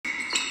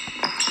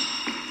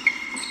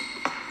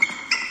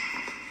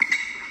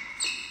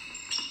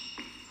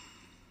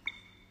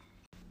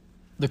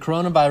The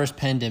coronavirus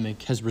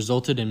pandemic has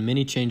resulted in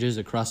many changes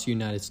across the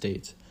United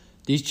States.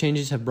 These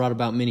changes have brought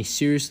about many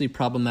seriously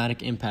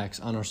problematic impacts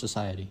on our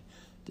society.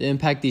 The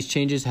impact these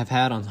changes have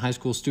had on high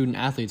school student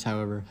athletes,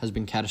 however, has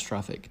been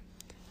catastrophic.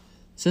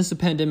 Since the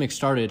pandemic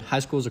started, high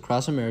schools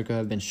across America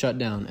have been shut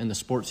down and the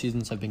sports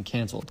seasons have been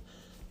canceled.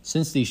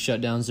 Since these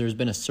shutdowns, there has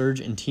been a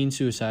surge in teen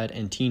suicide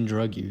and teen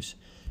drug use.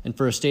 And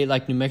for a state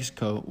like New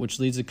Mexico,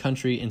 which leads the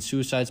country in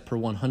suicides per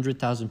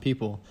 100,000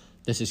 people,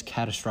 this is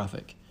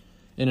catastrophic.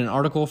 In an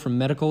article from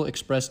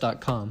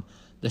medicalexpress.com,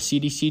 the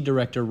CDC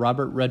director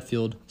Robert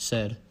Redfield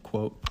said,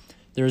 quote,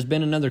 "There has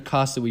been another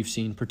cost that we've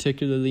seen,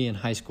 particularly in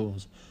high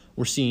schools.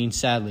 We're seeing,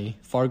 sadly,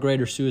 far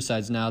greater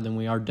suicides now than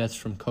we are deaths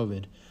from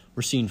COVID.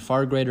 We're seeing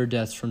far greater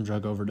deaths from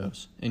drug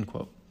overdose," end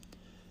quote.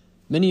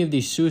 Many of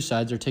these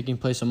suicides are taking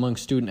place among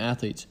student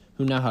athletes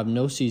who now have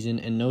no season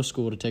and no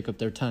school to take up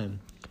their time.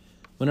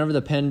 Whenever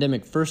the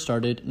pandemic first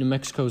started, New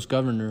Mexico's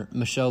governor,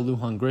 Michelle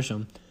Lujan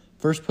Grisham,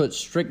 first put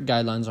strict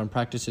guidelines on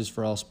practices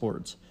for all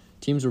sports.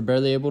 Teams were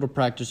barely able to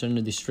practice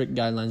under these strict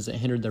guidelines that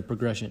hindered their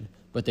progression,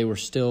 but they were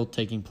still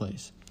taking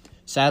place.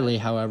 Sadly,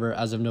 however,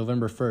 as of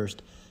November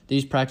 1st,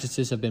 these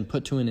practices have been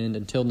put to an end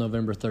until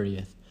November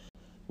 30th.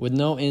 With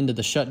no end to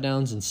the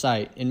shutdowns in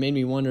sight, it made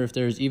me wonder if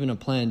there is even a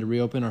plan to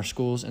reopen our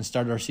schools and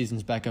start our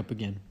seasons back up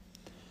again.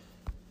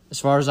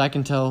 As far as I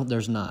can tell,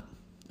 there's not.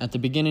 At the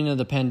beginning of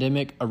the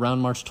pandemic,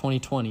 around March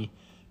 2020,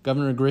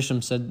 Governor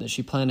Grisham said that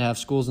she planned to have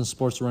schools and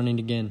sports running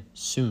again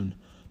soon.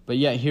 But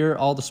yet here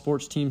all the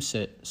sports teams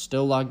sit,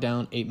 still locked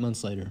down 8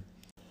 months later.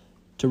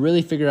 To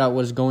really figure out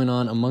what is going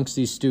on amongst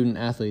these student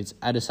athletes,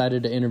 I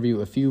decided to interview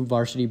a few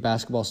varsity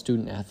basketball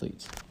student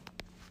athletes.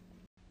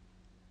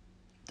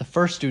 The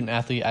first student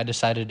athlete I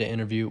decided to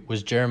interview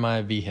was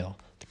Jeremiah Vigil,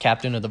 the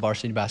captain of the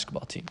varsity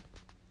basketball team.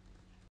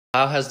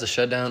 How has the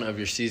shutdown of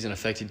your season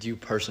affected you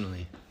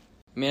personally?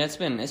 I mean, it's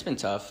been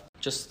tough.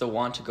 Just the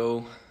want to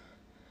go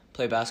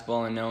play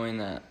basketball and knowing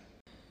that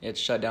it's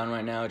shut down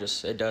right now,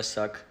 it does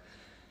suck.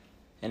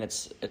 And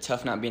it's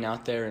tough not being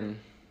out there, and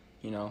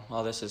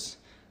all this has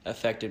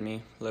affected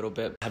me a little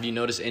bit. Have you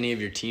noticed any of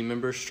your team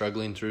members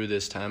struggling through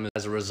this time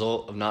as a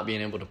result of not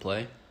being able to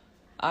play?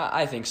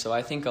 I think so.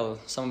 I think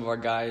some of our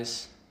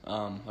guys,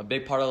 a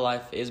big part of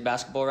life is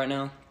basketball right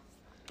now,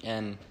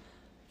 and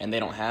they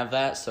don't have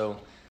that. So,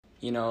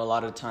 a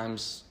lot of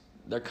times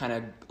they're kind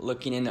of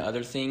looking into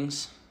other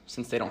things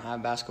since they don't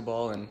have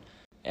basketball,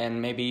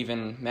 and maybe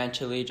even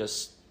mentally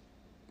just,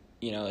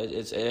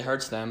 it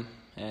hurts them,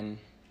 and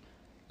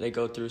they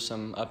go through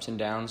some ups and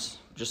downs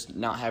just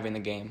not having the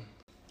game.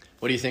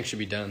 What do you think should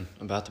be done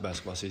about the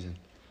basketball season?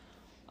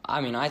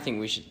 I mean, I think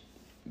we should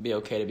be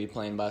okay to be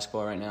playing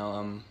basketball right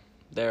now.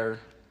 There are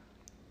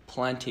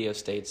plenty of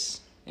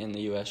states in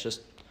the U.S.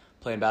 just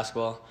playing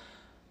basketball.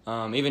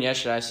 Even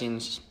yesterday I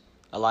seen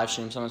a live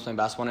stream, someone's playing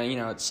basketball,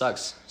 and it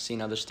sucks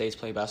seeing other states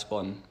play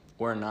basketball and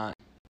we're not.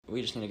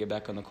 We just need to get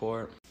back on the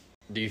court.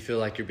 Do you feel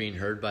like you're being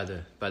heard by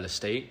the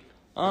state?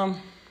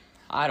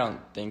 I don't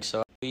think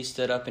so. We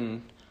stood up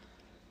and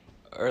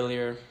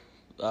earlier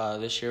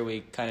this year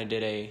we kind of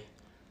did a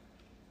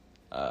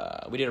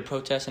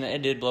protest, and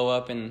it did blow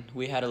up, and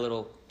we had a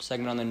little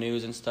segment on the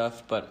news and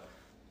stuff, but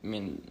I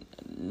mean,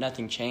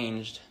 nothing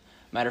changed.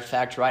 Matter of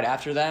fact, right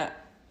after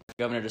that, the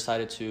governor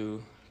decided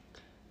to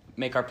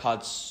make our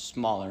pods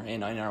smaller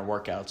in our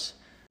workouts.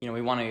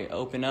 We want to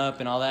open up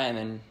and all that, and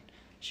then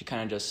she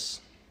kind of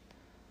just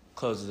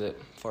closes it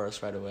for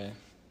us right away.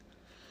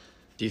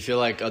 Do you feel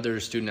like other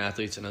student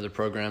athletes and other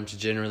programs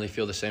generally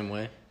feel the same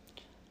way?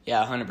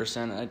 Yeah,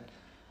 100%.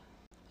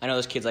 I know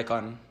there's kids like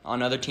on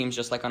other teams,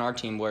 just like on our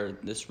team, where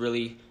this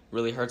really,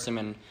 really hurts them,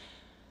 and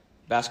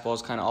basketball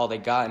is kind of all they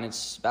got, and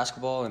it's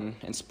basketball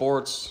and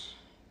sports.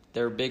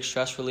 They're a big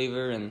stress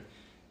reliever, and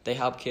they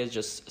help kids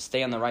just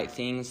stay on the right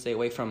things, stay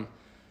away from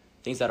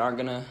things that aren't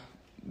going to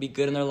be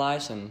good in their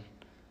lives, and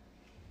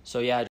so,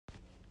 yeah.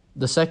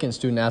 The second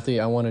student athlete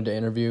I wanted to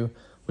interview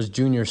was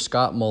junior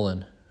Scott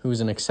Mullen, who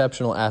is an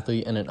exceptional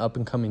athlete and an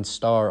up-and-coming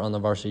star on the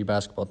varsity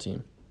basketball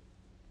team.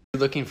 Are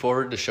you looking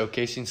forward to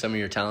showcasing some of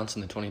your talents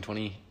in the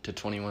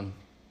 2020-21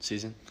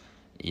 season?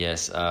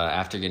 Yes,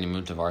 after getting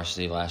moved to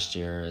varsity last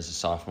year as a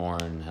sophomore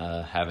and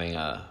having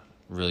a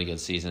really good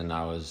season,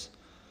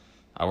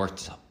 I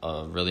worked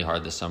really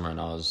hard this summer, and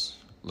I was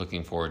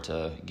looking forward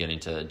to getting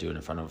to do it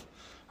in front of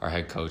our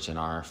head coach and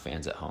our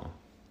fans at home.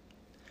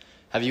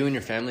 Have you and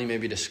your family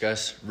maybe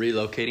discussed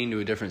relocating to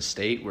a different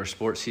state where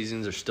sports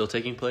seasons are still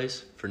taking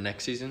place for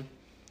next season?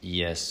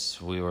 Yes,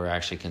 we were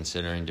actually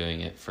considering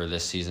doing it for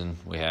this season.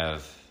 We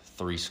have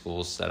 3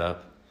 schools set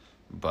up,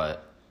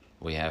 but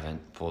we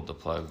haven't pulled the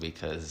plug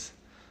because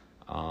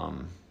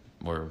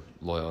we're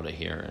loyal to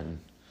here and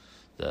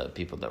the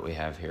people that we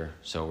have here.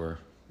 So we're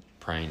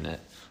praying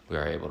that we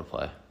are able to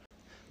play.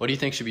 What do you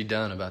think should be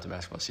done about the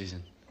basketball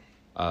season?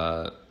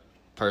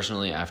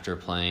 Personally, after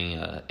playing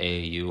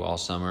AAU all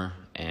summer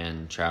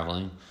and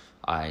traveling,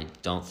 I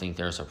don't think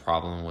there's a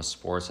problem with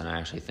sports, and I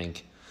actually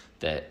think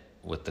that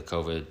with the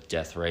COVID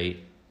death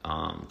rate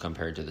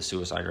compared to the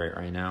suicide rate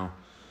right now,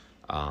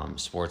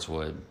 sports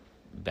would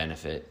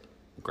benefit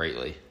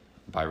greatly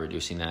by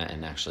reducing that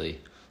and actually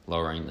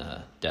lowering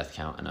the death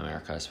count in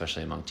America,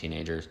 especially among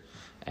teenagers,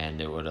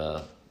 and it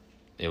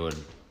would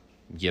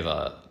give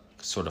a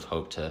sort of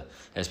hope to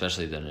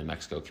especially the New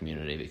Mexico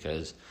community,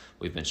 because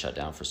we've been shut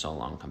down for so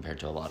long compared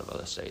to a lot of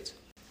other states.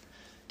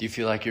 Do you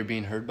feel like you're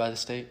being heard by the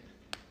state?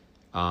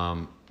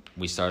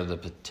 We started the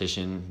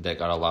petition that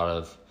got a lot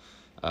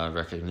of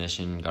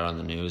recognition, got on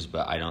the news,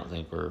 but I don't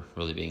think we're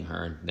really being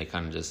heard. They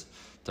kind of just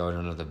throw it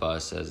under the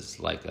bus as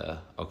like,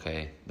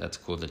 okay, that's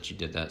cool that you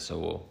did that, so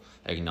we'll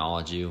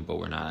acknowledge you, but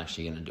we're not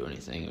actually going to do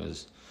anything. It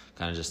was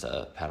kind of just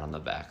a pat on the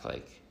back,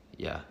 like,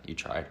 yeah, you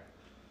tried.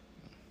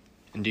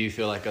 And do you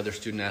feel like other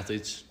student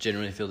athletes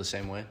generally feel the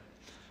same way?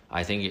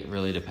 I think it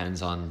really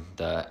depends on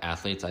the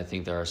athletes. I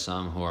think there are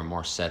some who are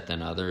more set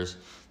than others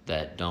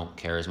that don't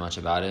care as much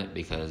about it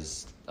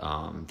because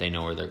they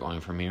know where they're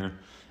going from here.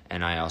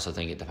 And I also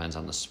think it depends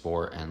on the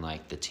sport and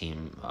like the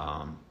team,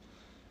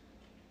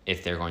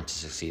 if they're going to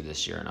succeed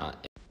this year or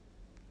not.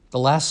 The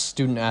last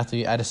student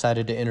athlete I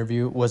decided to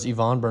interview was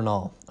Ivan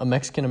Bernal, a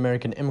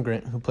Mexican-American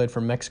immigrant who played for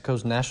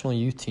Mexico's national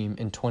youth team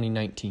in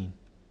 2019.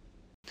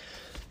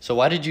 So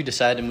why did you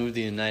decide to move to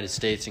the United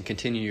States and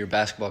continue your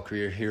basketball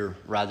career here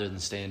rather than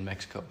stay in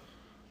Mexico?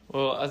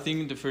 Well, I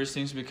think the first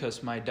thing is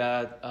because my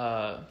dad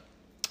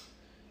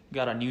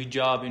got a new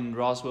job in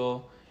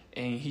Roswell,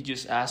 and he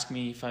just asked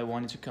me if I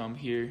wanted to come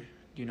here,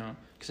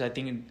 because I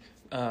think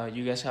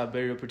you guys have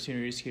better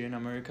opportunities here in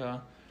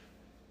America.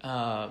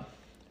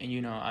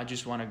 And, I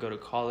just want to go to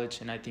college,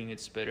 and I think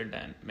it's better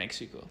than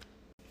Mexico.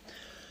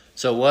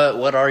 So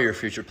what are your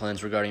future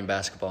plans regarding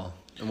basketball?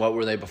 And what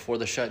were they before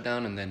the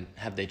shutdown, and then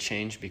have they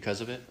changed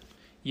because of it?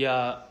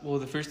 Yeah, well,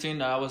 the first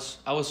thing I was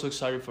so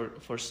excited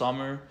for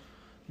summer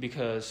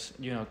because,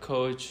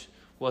 coach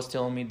was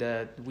telling me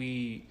that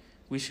we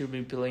should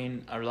be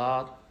playing a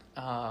lot.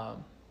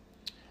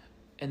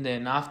 And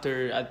then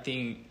after, I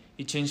think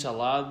it changed a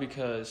lot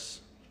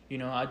because,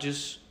 I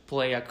just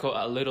play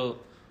a little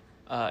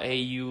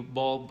AU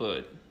ball,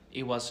 but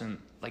it wasn't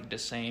like the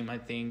same, I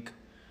think.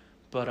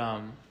 But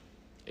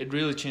it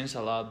really changed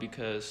a lot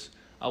because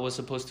I was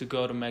supposed to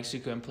go to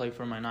Mexico and play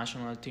for my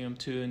national team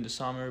too in the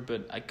summer,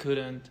 but I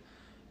couldn't.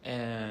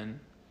 And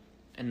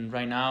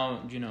right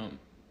now,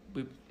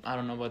 I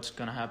don't know what's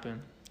gonna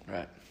happen.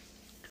 Right.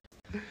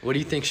 What do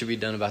you think should be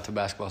done about the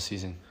basketball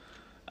season?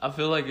 I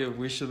feel like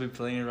we should be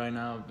playing right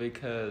now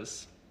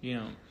because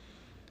here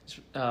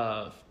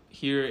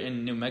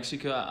in New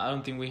Mexico, I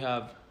don't think we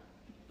have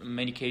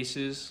many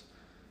cases.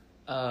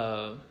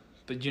 But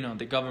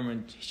the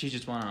government, she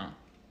just wanna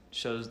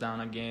shut us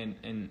down again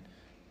and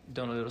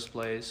don't let us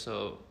play.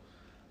 So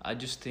I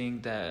just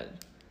think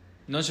that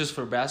not just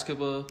for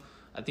basketball,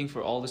 I think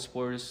for all the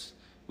sports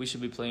we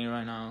should be playing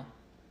right now.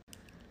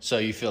 So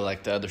you feel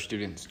like the other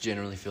students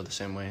generally feel the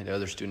same way, the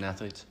other student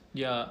athletes?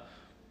 Yeah.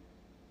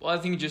 Well,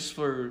 I think just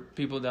for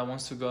people that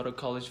wants to go to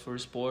college for a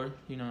sport,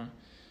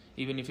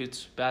 even if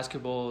it's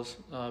basketball,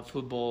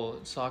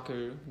 football,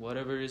 soccer,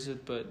 whatever is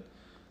it, but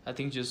I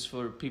think just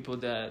for people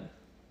that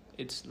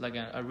it's like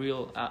a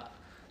real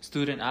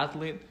student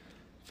athlete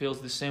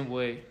feels the same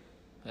way.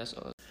 That's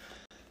all.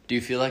 Do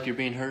you feel like you're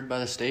being heard by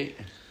the state?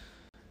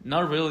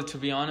 Not really, to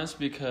be honest,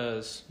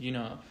 because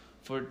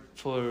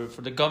for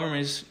the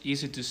government it's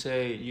easy to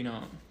say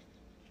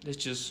let's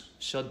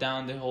just shut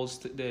down the whole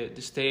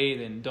the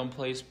state and don't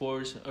play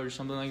sports or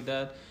something like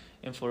that.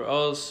 And for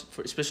us,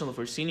 especially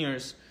for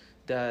seniors,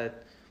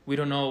 that we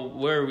don't know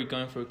where we're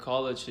going for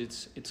college,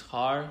 it's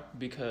hard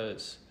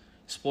because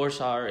sports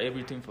are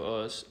everything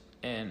for us,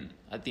 and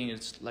I think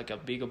it's like a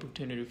big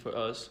opportunity for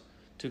us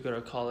to go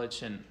to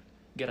college and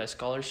get a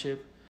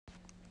scholarship.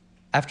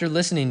 After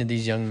listening to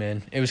these young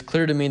men, it was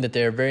clear to me that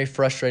they are very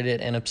frustrated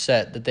and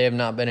upset that they have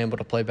not been able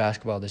to play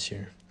basketball this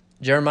year.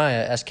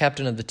 Jeremiah, as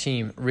captain of the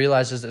team,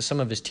 realizes that some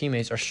of his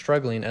teammates are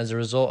struggling as a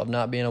result of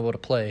not being able to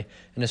play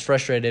and is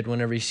frustrated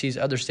whenever he sees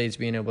other states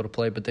being able to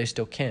play, but they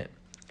still can't.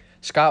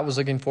 Scott was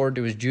looking forward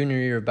to his junior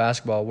year of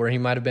basketball where he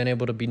might have been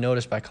able to be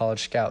noticed by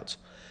college scouts.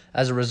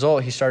 As a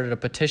result, he started a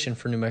petition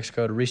for New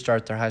Mexico to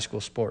restart their high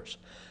school sports.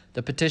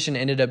 The petition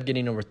ended up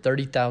getting over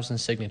 30,000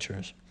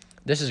 signatures.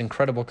 This is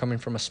incredible coming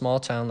from a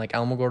small town like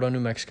Alamogordo, New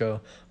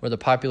Mexico, where the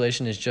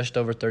population is just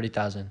over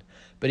 30,000.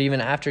 But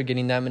even after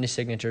getting that many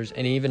signatures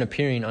and even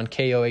appearing on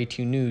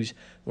KOA2 News,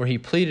 where he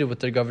pleaded with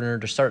the governor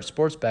to start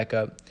sports back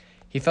up,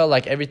 he felt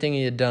like everything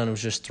he had done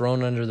was just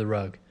thrown under the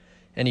rug.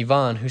 And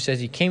Ivan, who says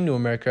he came to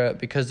America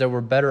because there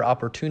were better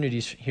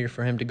opportunities here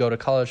for him to go to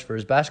college for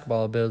his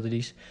basketball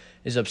abilities,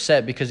 is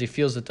upset because he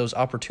feels that those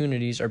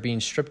opportunities are being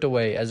stripped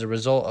away as a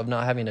result of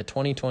not having a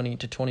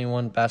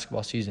 2020-21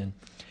 basketball season.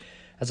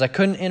 As I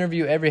couldn't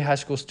interview every high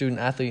school student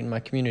athlete in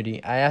my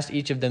community, I asked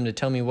each of them to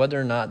tell me whether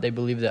or not they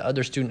believe that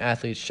other student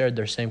athletes shared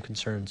their same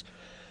concerns.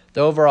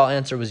 The overall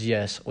answer was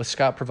yes, with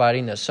Scott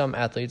providing that some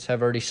athletes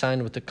have already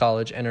signed with the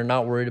college and are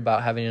not worried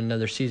about having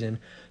another season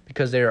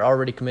because they are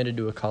already committed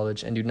to a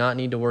college and do not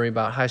need to worry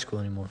about high school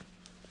anymore.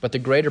 But the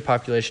greater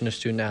population of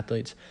student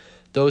athletes,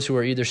 those who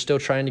are either still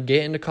trying to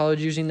get into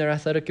college using their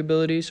athletic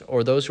abilities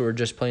or those who are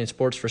just playing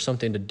sports for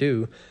something to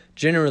do,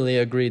 generally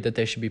agree that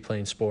they should be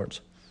playing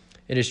sports.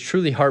 It is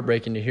truly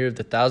heartbreaking to hear of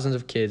the thousands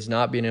of kids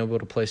not being able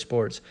to play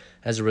sports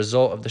as a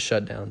result of the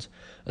shutdowns,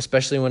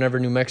 especially whenever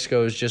New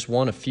Mexico is just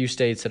one of few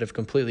states that have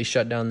completely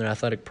shut down their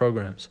athletic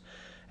programs.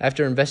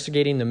 After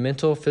investigating the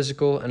mental,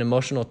 physical, and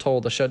emotional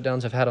toll the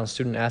shutdowns have had on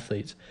student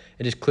athletes,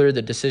 it is clear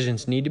that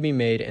decisions need to be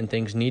made and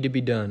things need to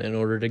be done in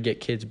order to get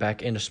kids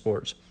back into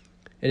sports.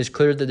 It is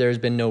clear that there has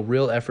been no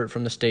real effort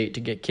from the state to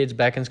get kids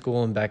back in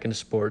school and back into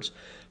sports,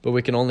 but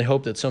we can only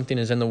hope that something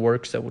is in the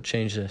works that will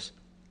change this.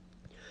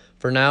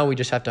 For now, we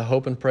just have to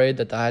hope and pray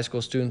that the high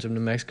school students of New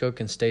Mexico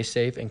can stay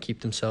safe and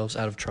keep themselves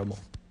out of trouble.